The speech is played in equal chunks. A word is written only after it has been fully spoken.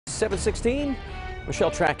7:16.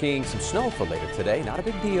 Michelle tracking some snow for later today. Not a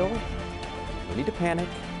big deal. No need to panic.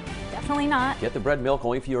 Definitely not. Get the bread milk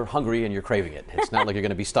only if you're hungry and you're craving it. It's not like you're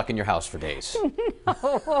going to be stuck in your house for days.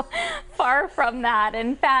 No, far from that.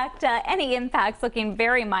 In fact, any impacts looking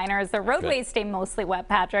very minor as the roadways stay mostly wet,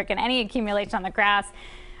 Patrick, and any accumulation on the grass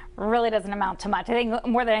really doesn't amount to much. I think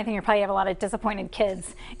more than anything, you probably have a lot of disappointed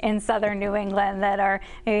kids in southern New England that are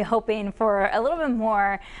maybe hoping for a little bit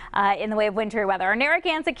more in the way of wintry weather. Our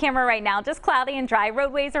Narragansett camera right now, just cloudy and dry.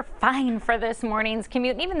 Roadways are fine for this morning's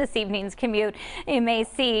commute and even this evening's commute. You may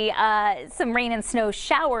see some rain and snow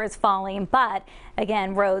showers falling, but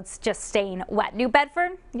again, roads just staying wet. New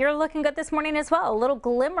Bedford, you're looking good this morning as well. A little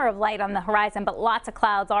glimmer of light on the horizon, but lots of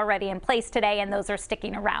clouds already in place today, and those are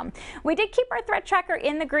sticking around. We did keep our threat tracker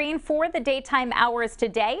in the green for the daytime hours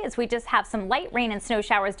today, as we just have some light rain and snow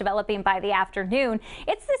showers developing by the afternoon.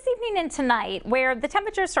 It's this evening and tonight where the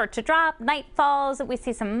temperatures start to drop, night falls, we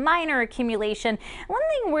see some minor accumulation. One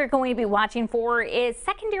thing we're going to be watching for is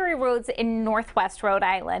secondary roads in northwest Rhode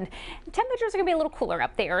Island. Temperatures are going to be a little cooler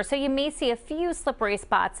up there, so you may see a few slippery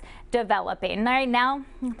spots developing. Right now,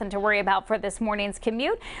 nothing to worry about for this morning's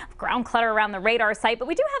commute. Ground clutter around the radar site, but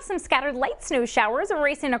we do have some scattered light snow showers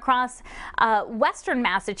racing across western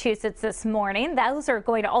Massachusetts this morning. Those are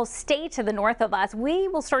going to all stay to the north of us. We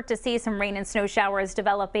will start to see some rain and snow showers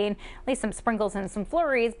developing, at least some sprinkles and some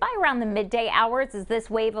flurries by around the midday hours as this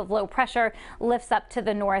wave of low pressure lifts up to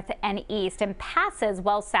the north and east and passes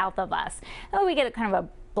well south of us. We get a kind of a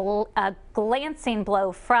glancing blow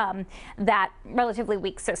from that relatively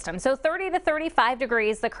weak system. So 30 to 35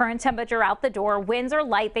 degrees, the current temperature out the door. Winds are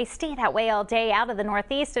light. They stay that way all day out of the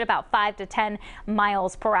northeast at about 5 to 10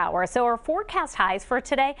 miles per hour. So our forecast highs for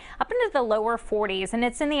today up into the lower 40s, and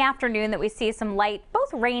it's in the afternoon that we see some light,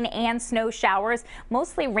 both rain and snow showers,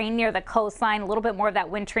 mostly rain near the coastline, a little bit more of that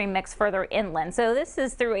wintry mix further inland. So this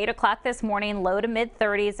is through 8 o'clock this morning, low to mid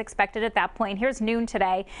 30s expected at that point. Here's noon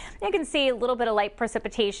today. You can see a little bit of light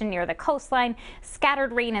precipitation near the coastline,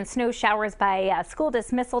 scattered rain and snow showers by school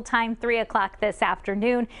dismissal time 3 o'clock this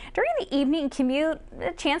afternoon. During the evening commute,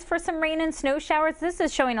 a chance for some rain and snow showers. This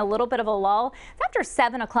is showing a little bit of a lull. It's after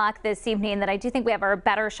 7 o'clock this evening that I do think we have a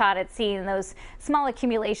better shot at seeing those small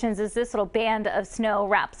accumulations as this little band of snow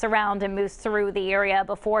wraps around and moves through the area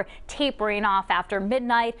before tapering off after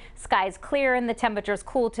midnight. Skies clear and the temperatures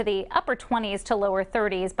cool to the upper 20s to lower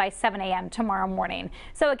 30s by 7 a.m. tomorrow morning.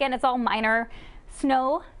 So again, it's all minor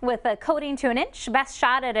snow with a coating to an inch. Best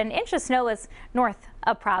shot at an inch of snow is north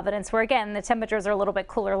of Providence, where again the temperatures are a little bit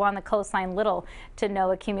cooler along the coastline, little to no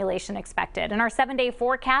accumulation expected. In our 7-day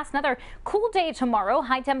forecast, another cool day tomorrow.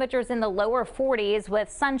 High temperatures in the lower 40s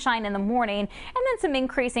with sunshine in the morning and then some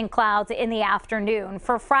increasing clouds in the afternoon.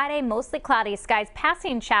 For Friday, mostly cloudy skies,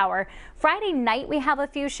 passing shower. Friday night we have a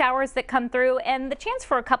few showers that come through and the chance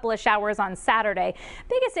for a couple of showers on Saturday.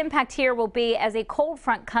 Biggest impact here will be as a cold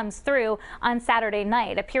front comes through on Saturday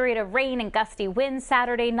night. A period of rain and gusty winds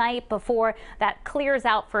Saturday night before that clears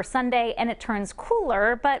out for Sunday and it turns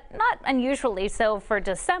cooler, but not unusually so for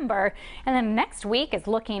December. And then next week is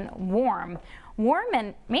looking warm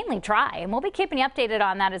and mainly dry. And we'll be keeping you updated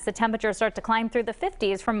on that as the temperatures start to climb through the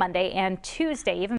 50s for Monday and Tuesday. Even